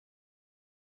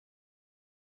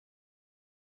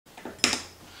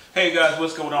Hey guys,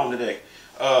 what's going on today?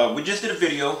 We just did a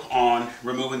video on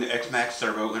removing the MAXX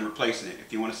servo and replacing it.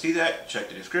 If you want to see that, check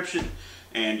the description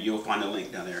and you'll find a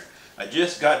link down there. I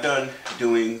just got done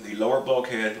doing the lower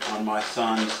bulkhead on my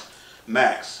son's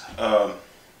MAXX.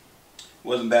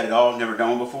 Wasn't bad at all, never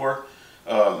done one before.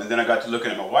 And then I got to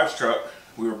looking at my wife's truck.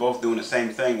 We were both doing the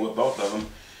same thing with both of them.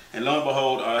 And lo and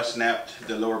behold, I snapped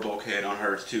the lower bulkhead on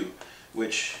hers too.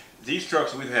 Which, these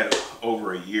trucks we've had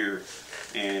over a year.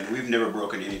 And we've never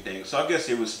broken anything, so I guess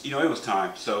it was, it was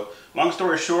time. So long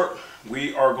story short,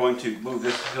 we are going to move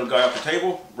this little guy off the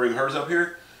table, bring hers up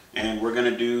here, and we're going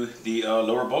to do the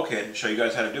lower bulkhead and show you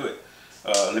guys how to do it.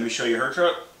 Let me show you her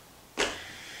truck.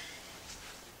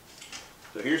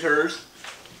 So here's hers.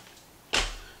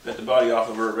 Got the body off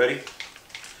of her already,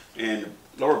 and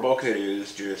lower bulkhead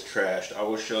is just trashed. I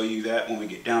will show you that when we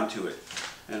get down to it.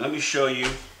 And let me show you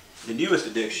the newest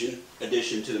addition to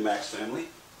the MAXX family.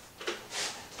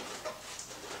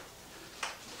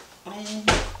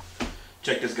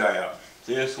 Check this guy out.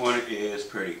 This one is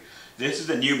pretty. This is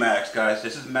the new MAXX, guys.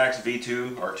 This is MAXX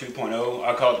V2 or 2.0.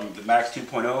 I call it the MAXX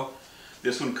 2.0.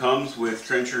 This one comes with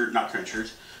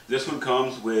This one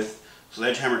comes with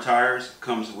sledgehammer tires,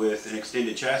 comes with an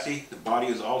extended chassis. The body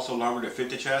is also longer to fit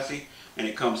the chassis, and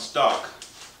it comes stock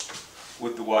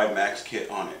with the wide MAXX kit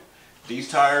on it. These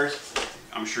tires,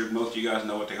 I'm sure most of you guys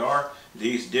know what they are.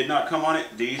 These did not come on it.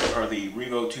 These are the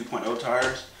Revo 2.0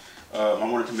 tires. I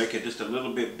wanted to make it just a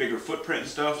little bit bigger footprint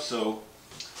and stuff, so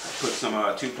I put some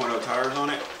 2.0 tires on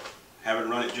it. Haven't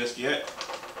run it just yet.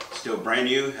 Still brand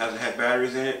new, hasn't had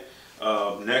batteries in it.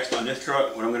 Next on this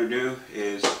truck, what I'm going to do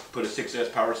is put a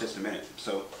 6S power system in it.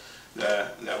 So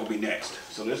that will be next.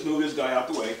 So let's move this guy out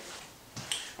the way.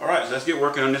 Alright, so let's get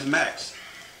working on this MAXX.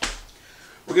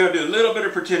 We're going to do a little bit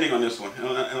of pretending on this one, and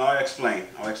I'll explain.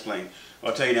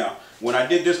 I'll tell you now, when I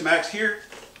did this MAXX here,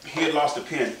 he had lost a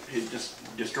pin. It just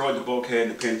destroyed the bulkhead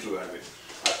and the pin flew out of it.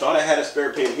 I thought I had a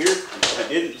spare pin here. I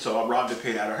didn't, so I robbed a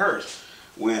pin out of hers.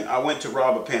 When I went to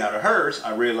rob a pin out of hers,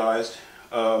 I realized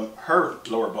her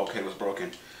lower bulkhead was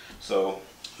broken. So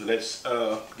let's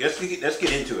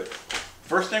get into it.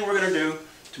 First thing we're going to do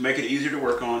to make it easier to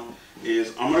work on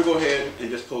is I'm going to go ahead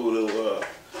and just pull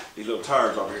these little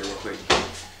tires off here real quick.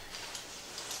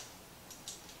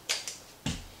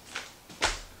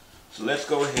 So let's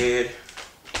go ahead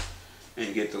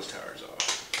and get those tires off.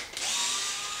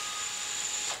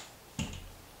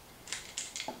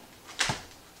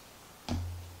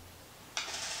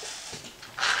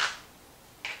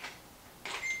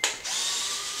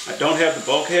 I don't have the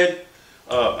bulkhead.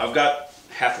 I've got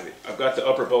half of it. I've got the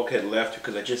upper bulkhead left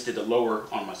because I just did the lower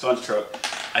on my son's truck.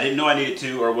 I didn't know I needed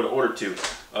to or would have ordered to.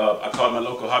 I called my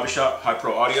local hobby shop,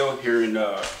 Hypertough Audio, here in,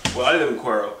 well, I live in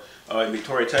Cuero, in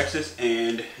Victoria, Texas,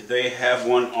 and they have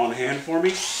one on hand for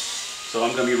me. So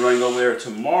I'm going to be running over there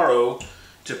tomorrow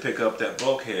to pick up that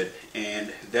bulkhead,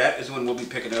 and that is when we'll be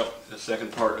picking up the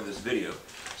second part of this video.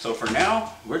 So for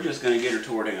now, we're just going to get her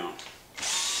tore down.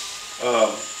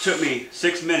 Took me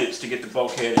 6 minutes to get the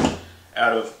bulkhead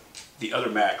out of the other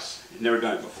MAXX. Never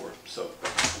done it before, so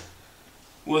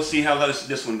we'll see how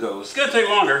this one goes. It's going to take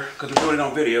longer because we're doing it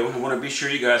on video. I want to be sure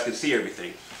you guys can see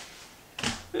everything.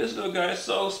 This little guy is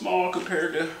so small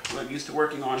compared to what I'm used to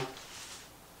working on.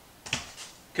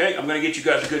 Okay, I'm going to get you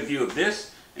guys a good view of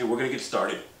this, and we're going to get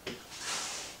started.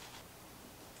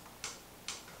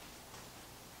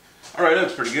 Alright, that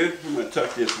looks pretty good. I'm going to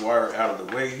tuck this wire out of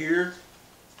the way here.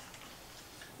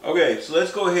 Okay, so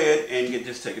let's go ahead and get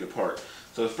this taken apart.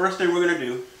 So the first thing we're going to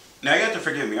do, now you have to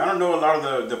forgive me, I don't know a lot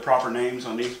of the proper names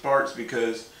on these parts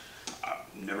because I've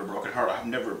never broken hard. I've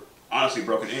never honestly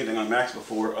broken anything on MAXX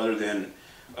before other than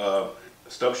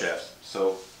stub shafts.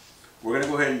 So we're going to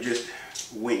go ahead and just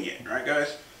wing it, right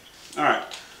guys? Alright,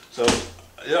 so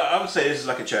I would say this is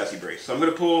like a chassis brace. So I'm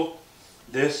going to pull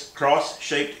this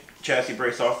cross-shaped chassis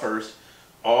brace off first.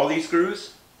 All these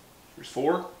screws, there's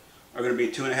 4, are going to be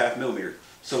 2.5 millimeter.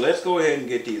 So let's go ahead and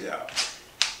get these out.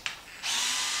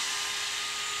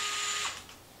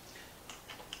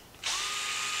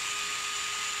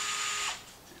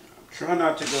 Try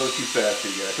not to go too fast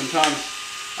here, guys. Sometimes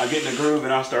I get in the groove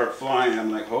and I start flying and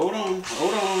I'm like, hold on.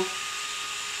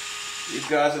 These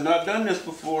guys have not done this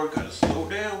before. Gotta slow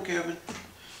down, Kevin.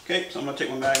 Okay, so I'm gonna take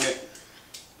my magnet,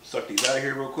 suck these out of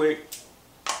here real quick.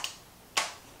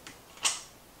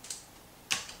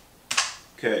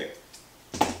 Okay.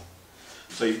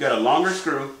 So you've got a longer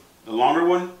screw. The longer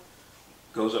one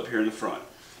goes up here in the front.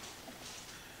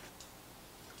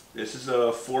 This is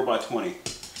a 4x20.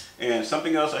 And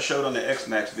something else I showed on the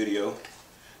MAXX video,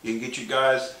 you can get you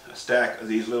guys a stack of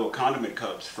these little condiment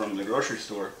cups from the grocery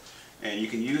store, and you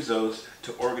can use those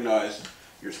to organize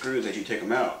your screws as you take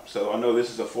them out. So I know this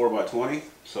is a 4x20,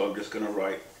 so I'm just going to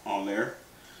write on there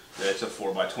that it's a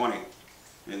 4x20.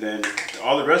 And then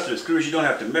all the rest of the screws you don't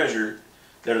have to measure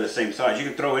that are the same size. You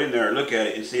can throw it in there and look at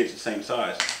it and see it's the same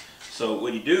size. So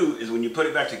what you do is when you put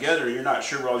it back together and you're not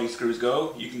sure where all these screws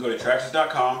go, you can go to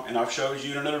Traxxas.com, and I've showed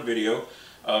you in another video.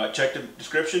 Check the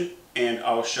description and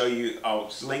I'll show you, I'll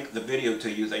link the video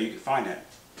to you so that you can find that.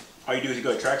 All you do is you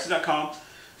go to Traxxas.com,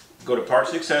 go to parts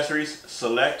and accessories,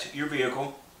 select your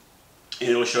vehicle, and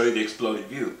it'll show you the exploded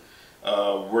view.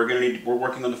 We're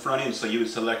working on the front end, so you would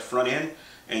select front end,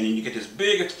 and then you get this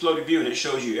big exploded view, and it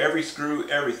shows you every screw,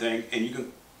 everything, and you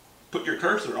can put your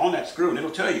cursor on that screw and it'll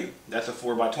tell you that's a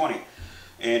 4x20,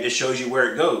 and it shows you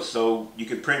where it goes. So you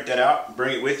can print that out,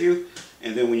 bring it with you,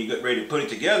 and then when you get ready to put it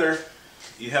together,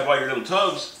 you have all your little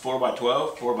tubs,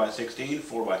 4x12, 4x16,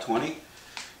 4x20.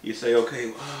 You say,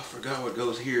 okay, oh, I forgot what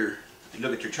goes here. You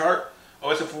look at your chart, oh,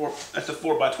 that's a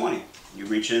 4x20. You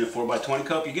reach in a 4x20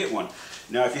 cup, you get one.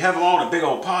 Now if you have them all in a big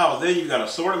old pile, then you got to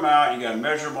sort them out, you got to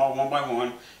measure them all one by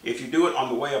one. If you do it on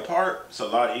the way apart, it's a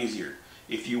lot easier.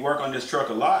 If you work on this truck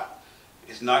a lot,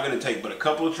 it's not going to take but a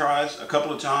couple of tries, a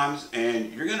couple of times,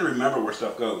 and you're going to remember where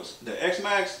stuff goes. The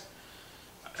X-Maxx,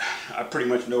 I pretty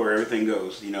much know where everything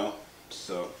goes, you know.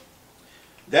 So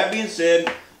that being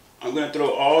said, I'm going to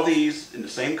throw all these in the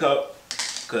same cup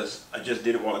because I just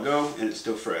did it a while ago and it's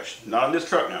still fresh. Not on this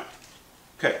truck now.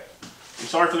 Okay, I'm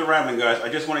sorry for the rambling, guys. I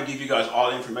just want to give you guys all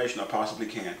the information I possibly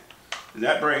can. And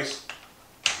that brace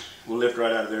will lift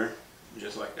right out of there,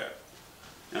 just like that.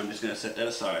 And I'm just going to set that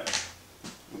aside.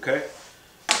 Okay?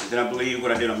 And then I believe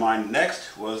what I did on mine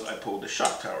next was I pulled the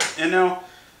shock tower. And now,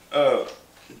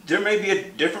 there may be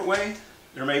a different way.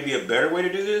 There may be a better way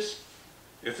to do this.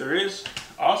 If there is,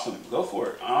 awesome, go for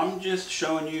it. I'm just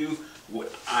showing you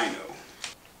what I know.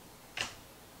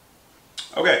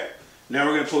 Okay, now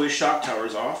we're going to pull these shock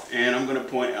towers off, and I'm going to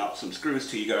point out some screws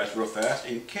to you guys real fast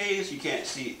in case you can't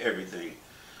see everything.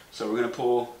 So we're going to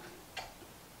pull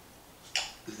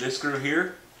this screw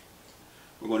here.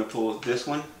 We're going to pull this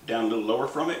one down a little lower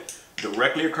from it.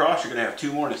 Directly across, you're going to have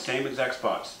two more in the same exact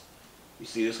spots. You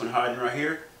see this one hiding right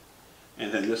here,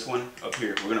 and then this one up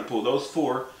here. We're going to pull those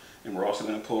four. And we're also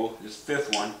going to pull this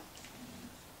fifth one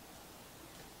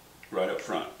right up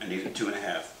front. And these are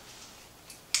 2.5.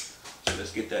 So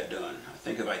let's get that done. I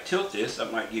think if I tilt this, I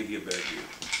might give you a better view.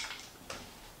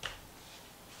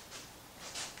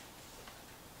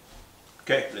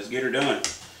 Okay, let's get her done.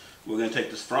 We're going to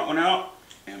take this front one out.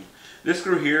 And this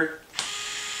screw here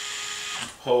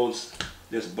holds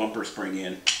this bumper spring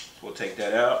in. So we'll take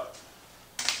that out,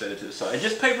 set it to the side. And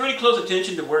just pay really close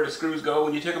attention to where the screws go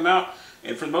when you take them out.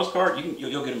 And for the most part,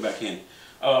 you'll get them back in.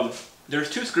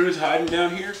 There's two screws hiding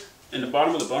down here in the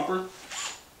bottom of the bumper.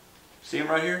 See them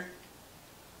right here?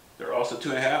 They're also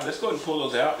 2.5. Let's go ahead and pull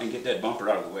those out and get that bumper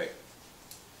out of the way.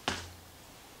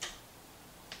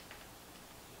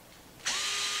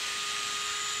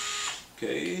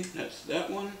 Okay, that's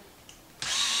that one. And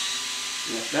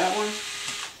that's that one.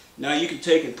 Now you can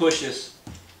take and push this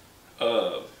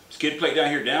skid plate down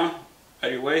here down out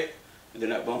of your way, and then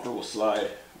that bumper will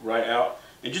slide right out,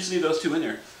 and just leave those two in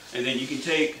there. And then you can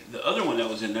take the other one that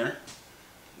was in there,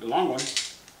 the long one,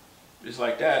 just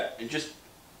like that, and just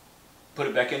put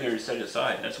it back in there and set it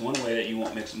aside. That's one way that you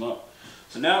won't mix them up.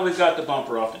 So now we've got the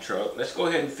bumper off the truck. Let's go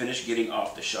ahead and finish getting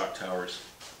off the shock towers.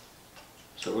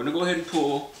 So we're going to go ahead and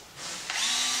pull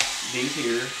these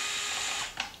here.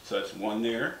 So that's one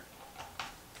there.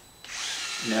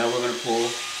 Now we're going to pull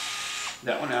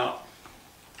that one out.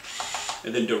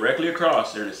 And then directly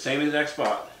across, they're in the same exact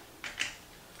spot.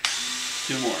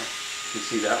 Two more. You can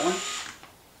see that one.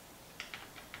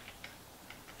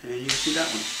 And you can see that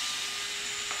one.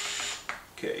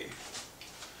 Okay.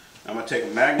 I'm going to take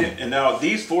a magnet. And now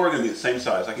these four are going to be the same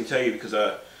size. I can tell you because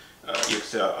I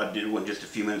did one just a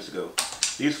few minutes ago.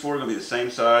 These four are going to be the same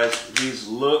size. These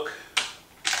look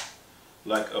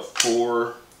like a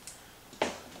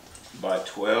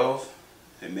 4x12.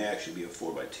 It may actually be a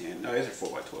 4x10. No, these are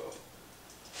 4x12.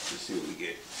 Let's see what we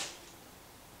get.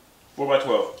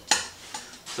 4x12.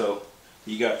 So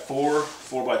you got four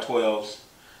 4x12s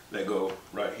that go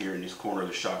right here in this corner of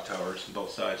the shock towers on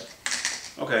both sides.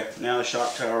 Okay, now the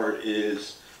shock tower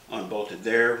is unbolted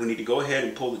there. We need to go ahead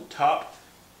and pull the top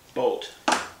bolt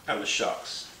out of the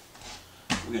shocks.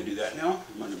 We're going to do that now.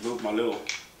 I'm going to move my little,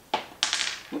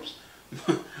 whoops,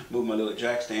 move my little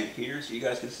jack stand here so you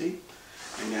guys can see.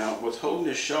 And now what's holding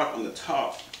this shock on the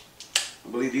top, I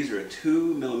believe these are a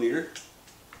 2mm.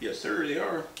 Yes sir, they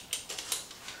are.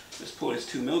 Let's pull this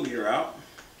 2mm out.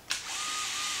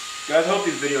 Guys, I hope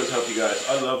these videos help you guys.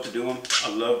 I love to do them. I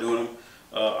love doing them.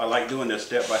 I like doing the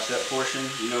step-by-step portion,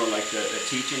 you know, like the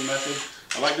teaching method.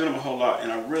 I like doing them a whole lot,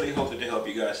 and I really hope that they help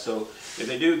you guys. So if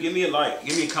they do, give me a like,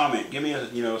 give me a comment, give me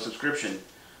a subscription.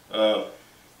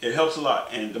 It helps a lot,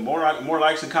 and the more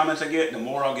likes and comments I get, the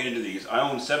more I'll get into these. I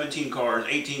own 17 cars,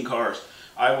 18 cars.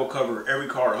 I will cover every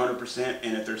car 100%,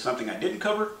 and if there's something I didn't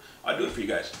cover, I'll do it for you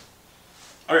guys.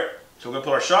 All right, so we're gonna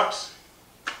pull our shocks.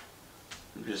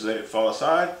 Just let it fall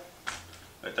aside.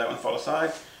 Let that one fall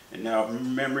aside. And now, if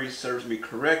memory serves me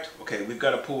correct, okay, we've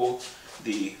got to pull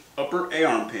the upper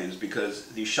A-arm pins because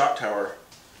the shock tower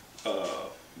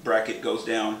bracket goes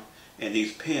down and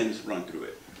these pins run through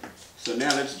it. So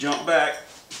now let's jump back.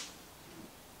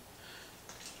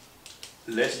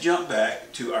 Let's jump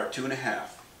back to our 2.5.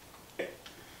 Okay.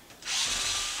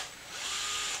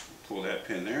 Pull that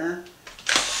pin there.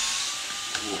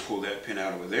 We'll pull that pin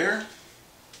out over there.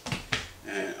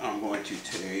 And I'm going to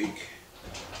take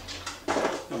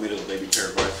a little baby pair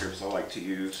of vice grips I like to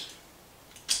use.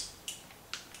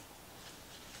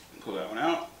 Pull that one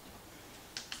out.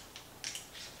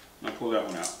 Now pull that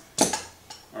one out.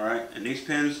 Alright, and these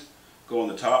pins go on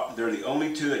the top. They're the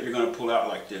only two that you're going to pull out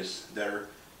like this that are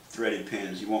threaded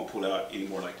pins. You won't pull out any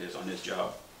more like this on this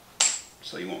job.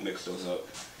 So you won't mix those up.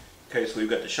 Okay, so we've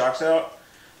got the shocks out.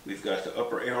 We've got the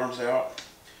upper A-arms out.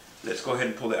 Let's go ahead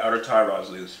and pull the outer tie rods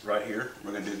loose right here.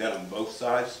 We're going to do that on both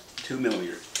sides, 2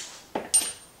 millimeters.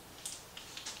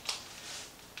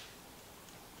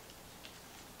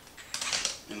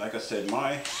 And like I said,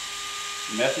 my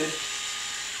method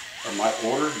or my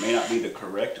order may not be the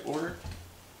correct order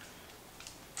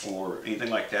or anything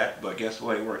like that, but guess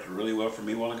what? It worked really well for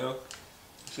me a while ago.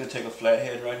 I'm just going to take a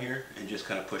flathead right here and just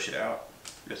kind of push it out,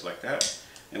 just like that.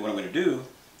 And what I'm going to do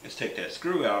is take that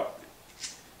screw out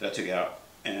that I took out,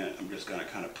 and I'm just going to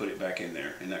kind of put it back in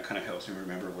there, and that kind of helps me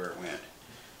remember where it went.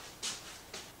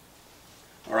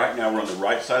 Alright, now we're on the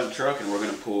right side of the truck, and we're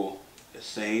going to pull the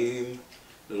same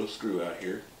little screw out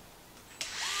here.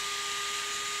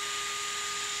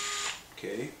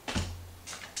 Okay,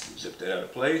 zip that out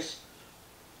of place.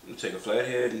 We'll take a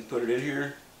flathead and put it in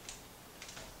here,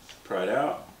 pry it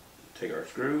out, take our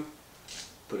screw,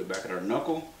 put it back at our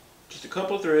knuckle, just a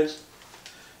couple of threads.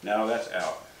 Now that's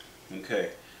out. Okay,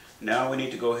 now we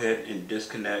need to go ahead and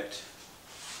disconnect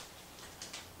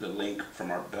the link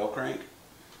from our bell crank.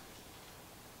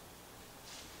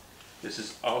 This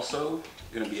is also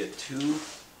going to be a 2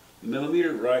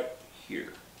 millimeter right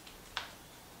here.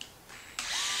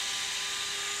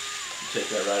 Take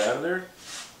that right out of there.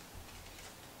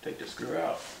 Take the screw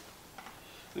out.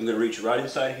 I'm going to reach right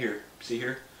inside here. See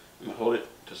here? I'm going to hold it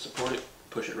to support it,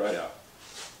 push it right out.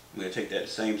 I'm going to take that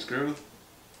same screw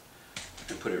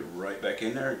and put it right back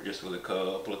in there just with a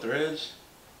couple of threads.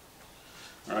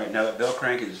 Alright, now that bell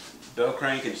crank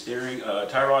and steering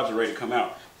tie rods are ready to come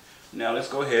out. Now let's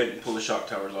go ahead and pull the shock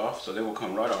towers off, so they will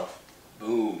come right off.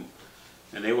 Boom.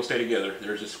 And they will stay together.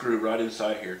 There's a screw right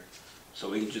inside here. So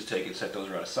we can just take and set those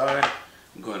right aside.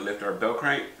 I'm going to lift our bell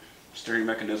crank steering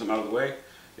mechanism out of the way.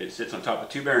 It sits on top of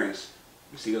 2 bearings.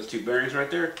 You see those 2 bearings right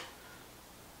there?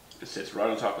 It sits right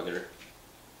on top of there.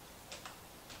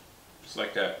 Just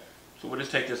like that. So we'll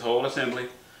just take this whole assembly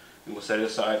and we'll set it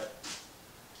aside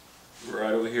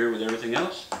right over here with everything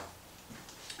else.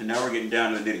 And now we're getting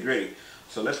down to the nitty gritty.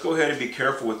 So let's go ahead and be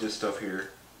careful with this stuff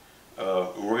here.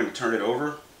 We're going to turn it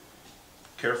over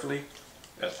carefully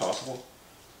as possible.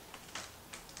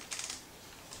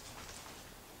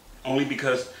 Only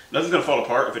because nothing's going to fall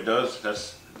apart. If it does,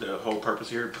 that's the whole purpose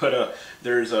here. But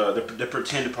there's the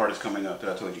pretend part is coming up that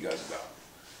I told you guys about.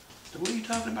 So what are you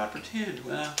talking about pretend?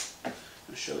 Well,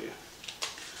 I'll show you.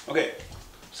 Okay,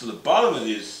 so the bottom of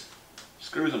these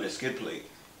screws on this skid plate,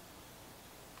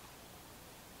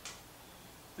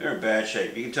 they're in bad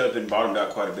shape. You can tell it's been bottomed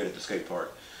out quite a bit at the skate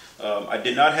park. I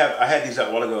had these out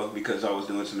a while ago because I was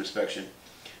doing some inspection.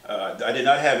 I did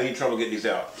not have any trouble getting these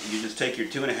out. You just take your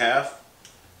 2.5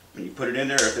 and you put it in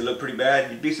there. If they look pretty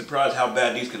bad, you'd be surprised how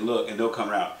bad these can look, and they'll come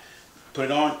out. Put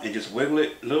it on and just wiggle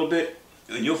it a little bit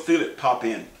and you'll feel it pop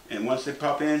in. And once they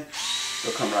pop in,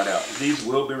 they'll come right out. These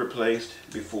will be replaced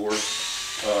before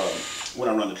when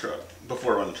I run the truck.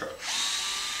 Before I run the truck.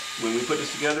 When we put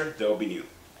this together, they'll be new.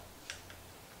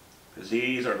 Because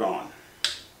these are gone.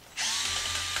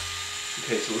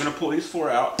 Okay, so we're going to pull these 4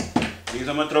 out. These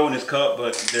I'm going to throw in this cup,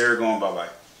 but they're going bye-bye.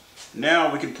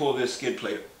 Now we can pull this skid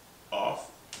plate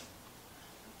off.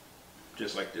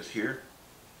 Just like this here.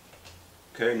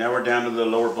 Okay, now we're down to the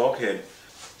lower bulkhead.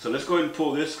 So let's go ahead and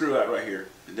pull this screw out right here.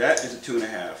 That is a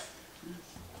 2.5.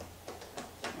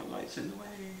 My light's in the way.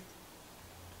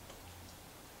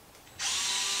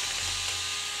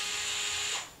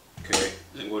 Okay,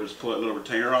 then we'll just pull that little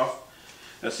retainer off.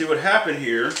 Now see what happened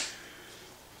here.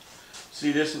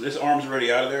 See this arm's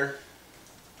already out of there.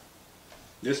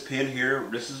 This pin here,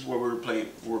 this is where we're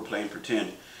playing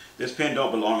pretend. This pin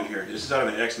don't belong in here. This is out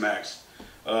of an MAXX.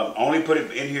 I only put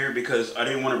it in here because I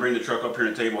didn't want to bring the truck up here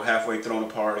to the table halfway thrown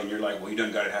apart and you're like, well, you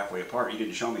done got it halfway apart. You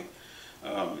didn't show me.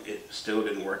 It still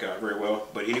didn't work out very well.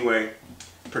 But anyway,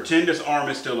 pretend this arm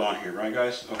is still on here, right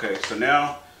guys? Okay, so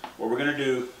now what we're going to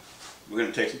do, we're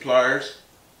going to take some pliers,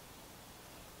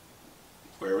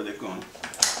 wherever they've gone.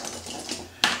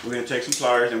 We're going to take some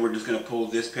pliers and we're just going to pull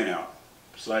this pin out.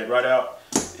 Slide right out,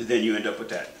 and then you end up with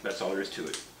that. That's all there is to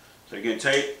it. So you're going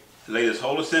to lay this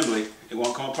whole assembly, it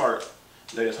won't come apart,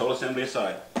 lay this whole assembly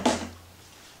aside.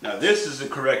 Now this is the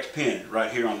correct pin right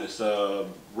here on this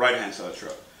right hand side of the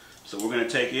truck. So we're going to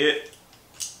take it,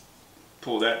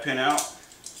 pull that pin out,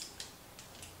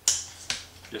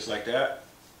 just like that.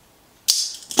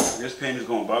 This pin is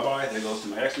going bye-bye, there goes to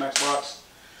my MAXX box.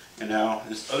 And now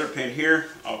this other pin here,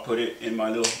 I'll put it in my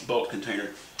little bolt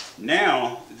container.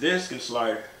 Now this can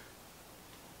slide,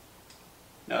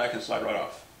 now that can slide right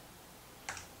off.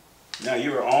 Now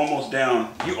you are almost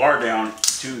down, you are down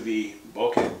to the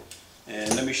bulkhead.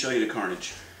 And let me show you the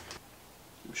carnage.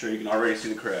 I'm sure you can already see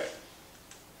the crack.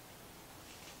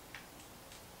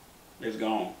 It's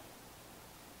gone.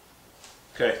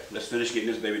 Okay, let's finish getting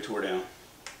this baby tore down.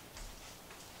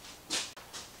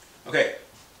 Okay,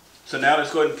 so now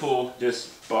let's go ahead and pull this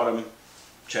bottom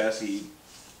chassis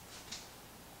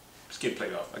skid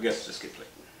plate off. I guess it's a skid plate.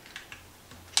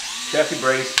 Chassis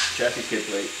brace, chassis skid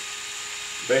plate.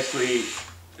 Basically,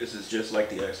 this is just like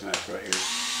the MAXX right here.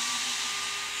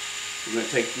 We're going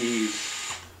to take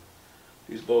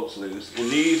these bolts loose. And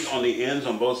these on the ends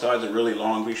on both sides are really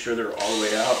long. Be sure they're all the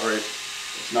way out or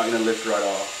it's not going to lift right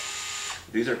off.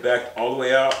 If these are backed all the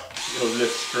way out, it'll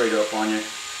lift straight up on you.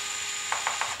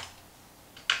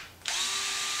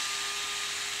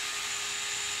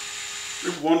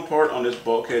 There's one part on this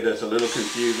bulkhead that's a little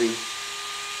confusing,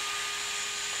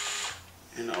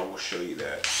 and I will show you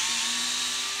that.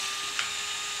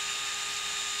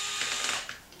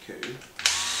 Okay.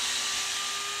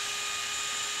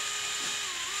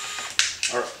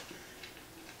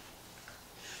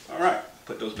 All right.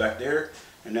 Put those back there,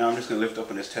 and now I'm just going to lift up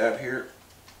on this tab here,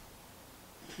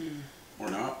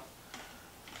 or not,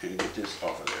 and get this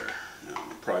off of there. Now I'm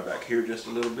going to pry back here just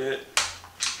a little bit.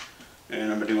 And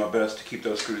I'm going to do my best to keep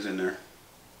those screws in there.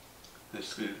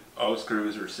 All the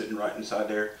screws are sitting right inside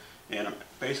there. And I'm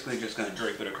basically just going to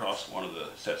drape it across one of the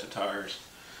sets of tires.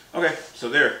 Okay, so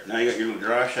there. Now you got your little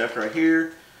drive shaft right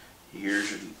here.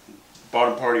 Here's your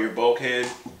bottom part of your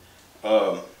bulkhead.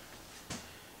 Let's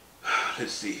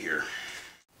see here.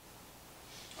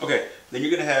 Okay, then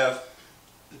you're going to have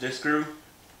this screw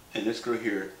and this screw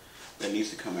here that needs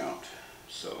to come out.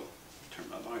 So, turn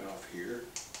my light off here.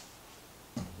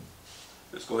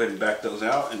 Let's go ahead and back those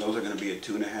out, and those are going to be a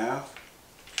 2.5.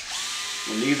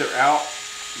 When these are out,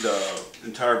 the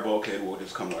entire bulkhead will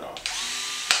just come right off.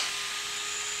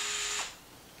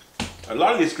 A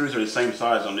lot of these screws are the same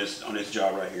size on this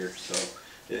job right here, so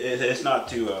it's not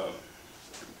too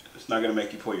it's not going to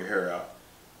make you pull your hair out.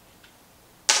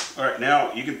 All right,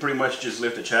 now you can pretty much just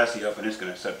lift the chassis up, and it's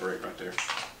going to separate right there.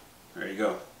 There you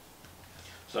go.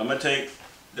 So I'm going to take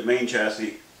the main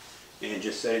chassis and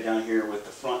just set it down here with the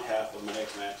front half of my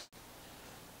MAXX.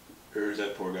 There's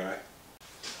that poor guy.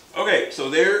 Okay, so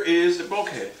there is the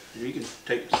bulkhead. You can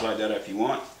slide that up if you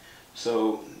want.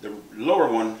 So the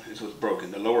lower one is what's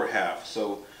broken, the lower half.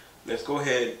 So let's go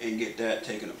ahead and get that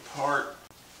taken apart.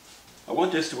 I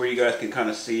want this to where you guys can kind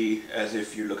of see as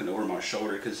if you're looking over my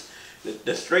shoulder, because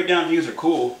the straight down views are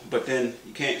cool, but then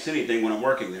you can't see anything when I'm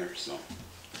working there. So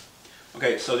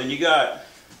okay, so then you got a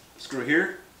screw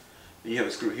here. And you have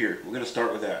a screw here. We're going to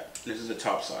start with that. This is the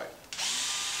top side.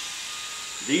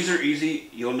 These are easy.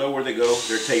 You'll know where they go.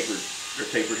 They're tapered. They're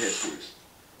tapered head screws.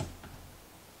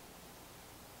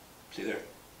 See there?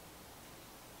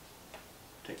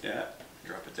 Take that,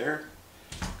 drop it there.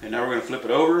 And now we're going to flip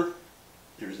it over.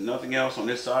 There's nothing else on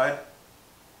this side.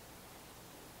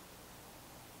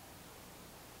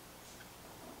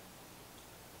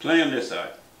 Plenty on this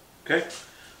side. Okay?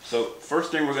 So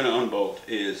first thing we're going to unbolt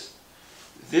is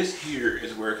this here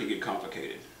is where it can get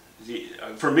complicated.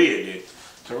 For me it did.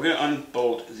 So we're going to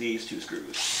unbolt these two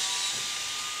screws.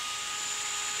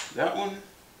 That one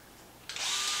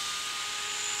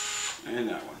and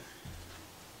that one.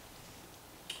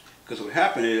 Because what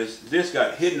happened is this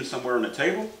got hidden somewhere on the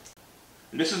table.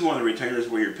 And this is one of the retainers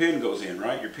where your pin goes in,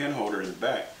 right? Your pin holder in the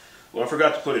back. Well, I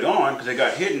forgot to put it on because it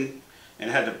got hidden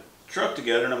and had the truck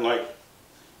together, and I'm like,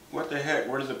 what the heck,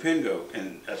 where does the pin go?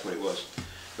 And that's what it was.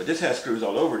 But this has screws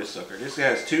all over this sucker. This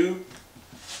has two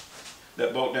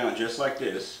that bolt down just like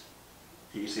this.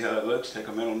 You see how that looks? Take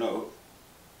a mental note.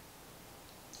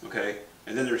 Okay,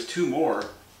 And then there's 2 more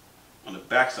on the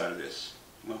back side of this.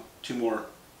 Well, 2 more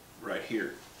right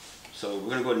here. So we're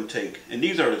gonna go ahead and take, and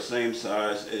these are the same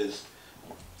size as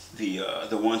the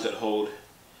ones that hold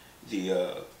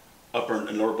the upper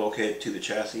and lower bulkhead to the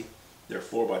chassis. They're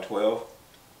 4x12.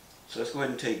 So let's go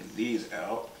ahead and take these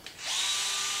out.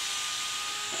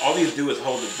 All these do is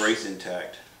hold the brace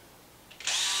intact.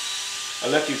 I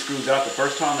left these screws out the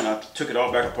first time and I took it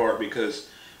all back apart because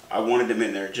I wanted them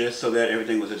in there just so that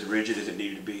everything was as rigid as it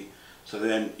needed to be. So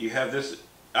then you have this,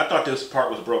 I thought this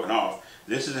part was broken off.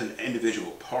 This is an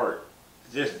individual part.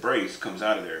 This brace comes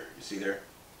out of there, you see there?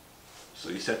 So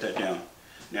you set that down.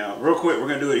 Now real quick, we're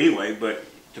gonna do it anyway, but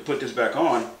to put this back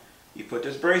on, you put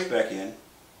this brace back in,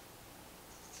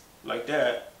 like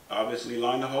that. Obviously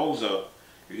line the holes up.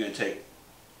 You're gonna take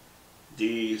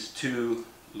these 2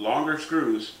 longer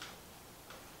screws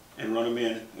and run them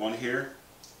in, one here,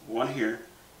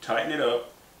 tighten it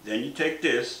up, then you take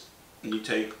this and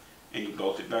you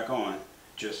bolt it back on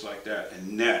just like that,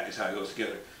 and that is how it goes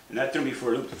together. And that threw me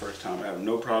for a loop the first time. I have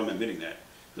no problem admitting that.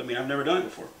 I mean, I've never done it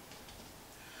before.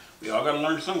 We all got to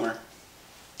learn somewhere.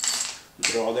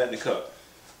 Put all that in the cup.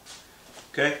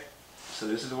 Okay, so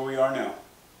this is where we are now.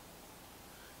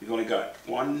 We've only got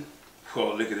 1,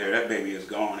 whoa, look at there, that baby is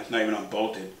gone. It's not even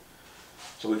unbolted.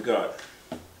 So we've got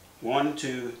 1,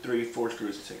 2, 3, 4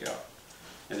 screws to take out.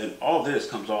 And then all this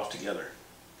comes off together.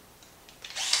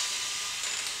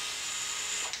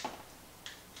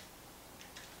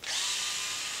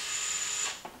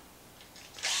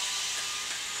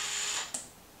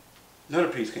 Another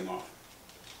piece came off.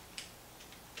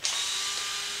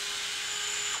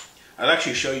 I'll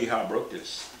actually show you how I broke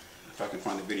this. If I can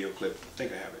find the video clip. I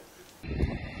think I have it.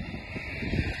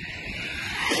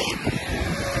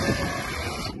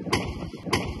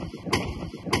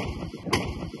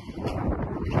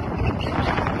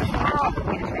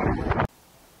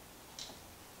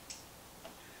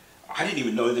 I didn't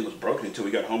even know anything was broken until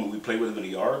we got home and we played with him in the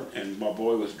yard, and my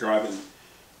boy was driving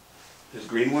his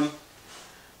green one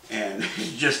and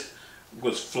it just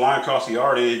was flying across the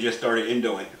yard and it just started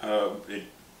endoing. It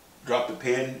dropped the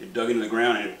pin, it dug into the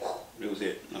ground, and it was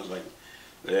it. And I was like,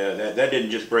 yeah, that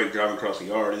didn't just break driving across the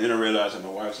yard. And then I realized that my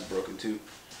wife's is broken too.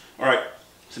 Alright,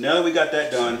 so now that we got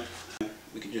that done,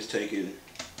 we can just take in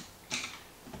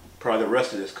probably the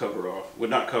rest of this cover off. Well,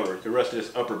 not cover, the rest of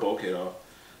this upper bulkhead off.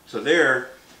 So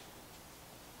there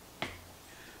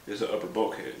is the upper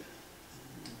bulkhead,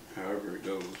 however it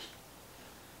goes.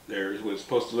 There is what it's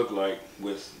supposed to look like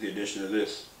with the addition of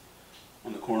this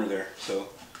on the corner there. So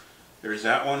there's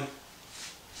that one,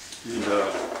 and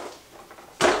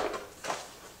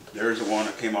there's the one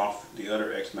that came off the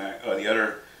other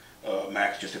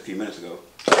Max just a few minutes ago.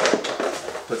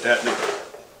 Put that in a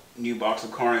new box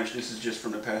of carnage. This is just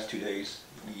from the past 2 days.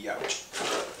 Youch.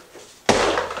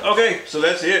 Okay, so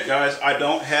that's it, guys. I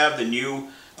don't have the new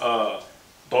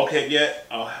bulkhead yet.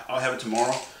 I'll have it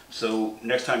tomorrow. So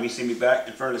next time you see me back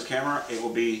in front of this camera, it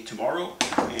will be tomorrow,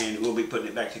 and we'll be putting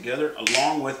it back together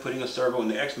along with putting a servo in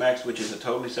the X-Max, which is a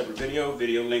totally separate video.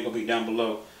 Video link will be down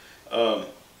below. So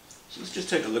let's just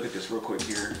take a look at this real quick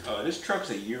here. This truck's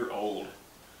a year old,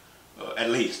 at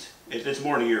least. It's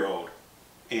more than a year old,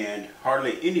 and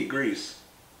hardly any grease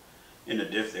in the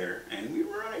diff there, and we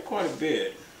run it quite a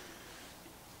bit.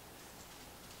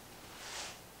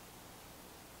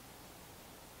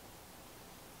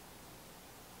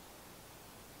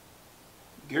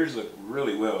 Gears look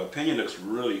really well. Pinion looks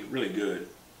really, really good.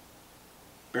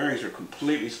 Bearings are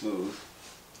completely smooth.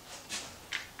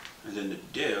 And then the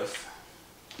diff,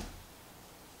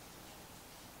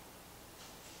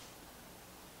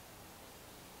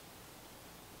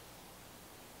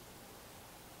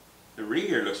 the ring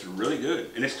gear looks really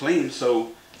good, and it's clean.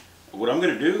 So what I'm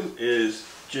going to do is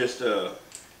just throw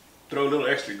a little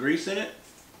extra grease in it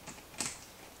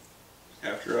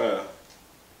after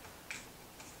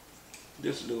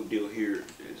this little deal here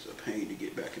is a pain to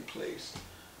get back in place.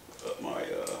 My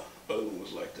other one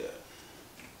was like that.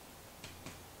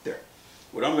 There.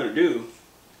 What I'm going to do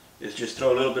is just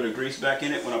throw a little bit of grease back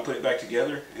in it when I put it back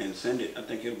together and send it. I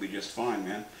think it'll be just fine,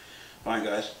 man. Fine,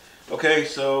 guys. Okay,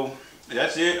 so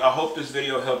that's it. I hope this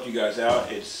video helped you guys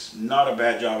out. It's not a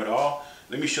bad job at all.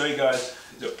 Let me show you guys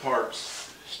the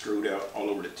parts strewed out all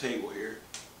over the table here.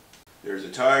 There's the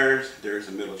tires, there's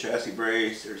the middle chassis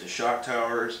brace, there's the shock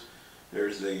towers,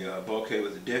 there's the bulkhead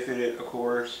with the diff in it, of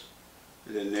course.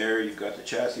 And then there you've got the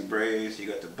chassis brace, you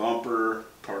got the bumper,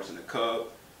 parts in the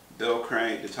cup, bell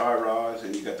crank, the tie rods,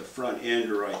 and you got the front end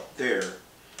right there.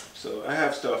 So I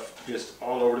have stuff just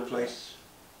all over the place.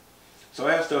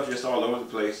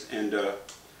 And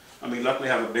I mean, luckily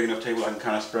I have a big enough table I can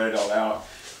kind of spread it all out.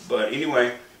 But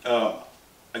anyway,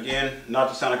 again, not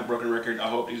to sound like a broken record, I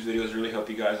hope these videos really help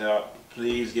you guys out.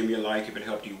 Please give me a like if it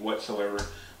helped you whatsoever.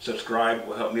 Subscribe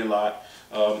will help me a lot.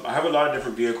 I have a lot of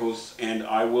different vehicles, and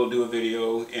I will do a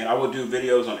video, and I will do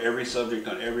videos on every subject,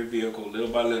 on every vehicle, little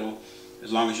by little,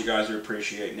 as long as you guys are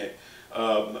appreciating it.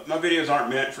 My videos aren't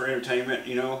meant for entertainment,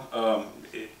 you know.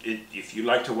 If you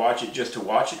like to watch it just to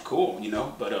watch it, cool, you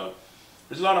know. But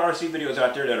there's a lot of RC videos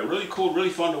out there that are really cool, really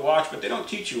fun to watch, but they don't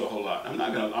teach you a whole lot. I'm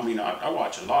not gonna. I mean, I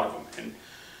watch a lot of them, and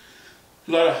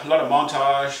a lot of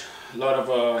montage, a lot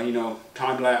of you know,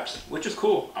 time lapse, which is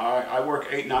cool. I work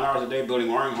 8-9 hours a day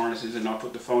building wiring harnesses, and I'll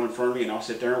put the phone in front of me and I'll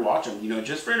sit there and watch them, you know,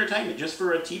 just for entertainment, just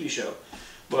for a TV show.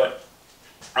 But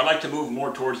I like to move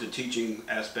more towards the teaching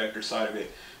aspect or side of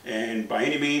it. And by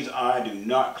any means, I do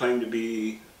not claim to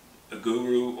be a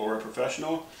guru or a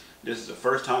professional. This is the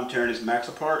first time tearing this Maxx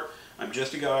apart. I'm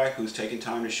just a guy who's taking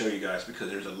time to show you guys, because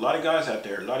there's a lot of guys out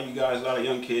there, a lot of you guys, a lot of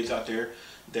young kids out there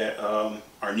that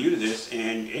are new to this,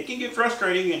 and it can get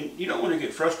frustrating, and you don't want to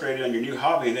get frustrated on your new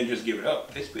hobby and then just give it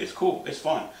up. It's cool, it's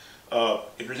fun.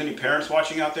 If there's any parents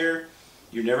watching out there,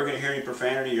 you're never going to hear any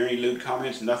profanity or any lewd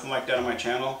comments, nothing like that on my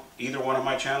channel. Either one of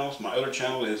my channels. My other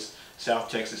channel is South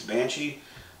Texas Banshee.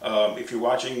 If you're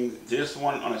watching this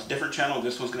one on a different channel,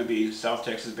 this one's going to be South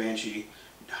Texas Banshee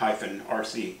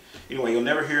 -RC. Anyway, you'll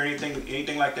never hear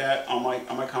anything like that on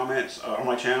my comments on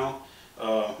my channel.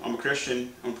 I'm a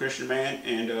Christian man,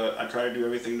 and I try to do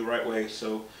everything the right way.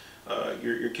 So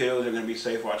your kiddos are going to be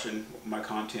safe watching my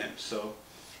content. So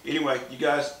anyway, you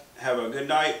guys have a good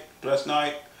night, blessed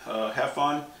night. Have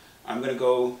fun. I'm going to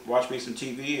go watch me some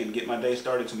TV and get my day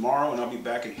started tomorrow, and I'll be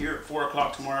back in here at 4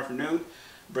 o'clock tomorrow afternoon,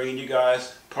 bringing you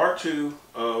guys part 2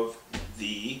 of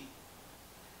the,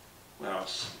 well,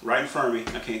 it's right in front of me,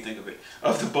 I can't think of it,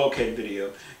 of the Bulkhead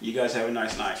video. You guys have a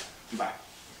nice night. Bye.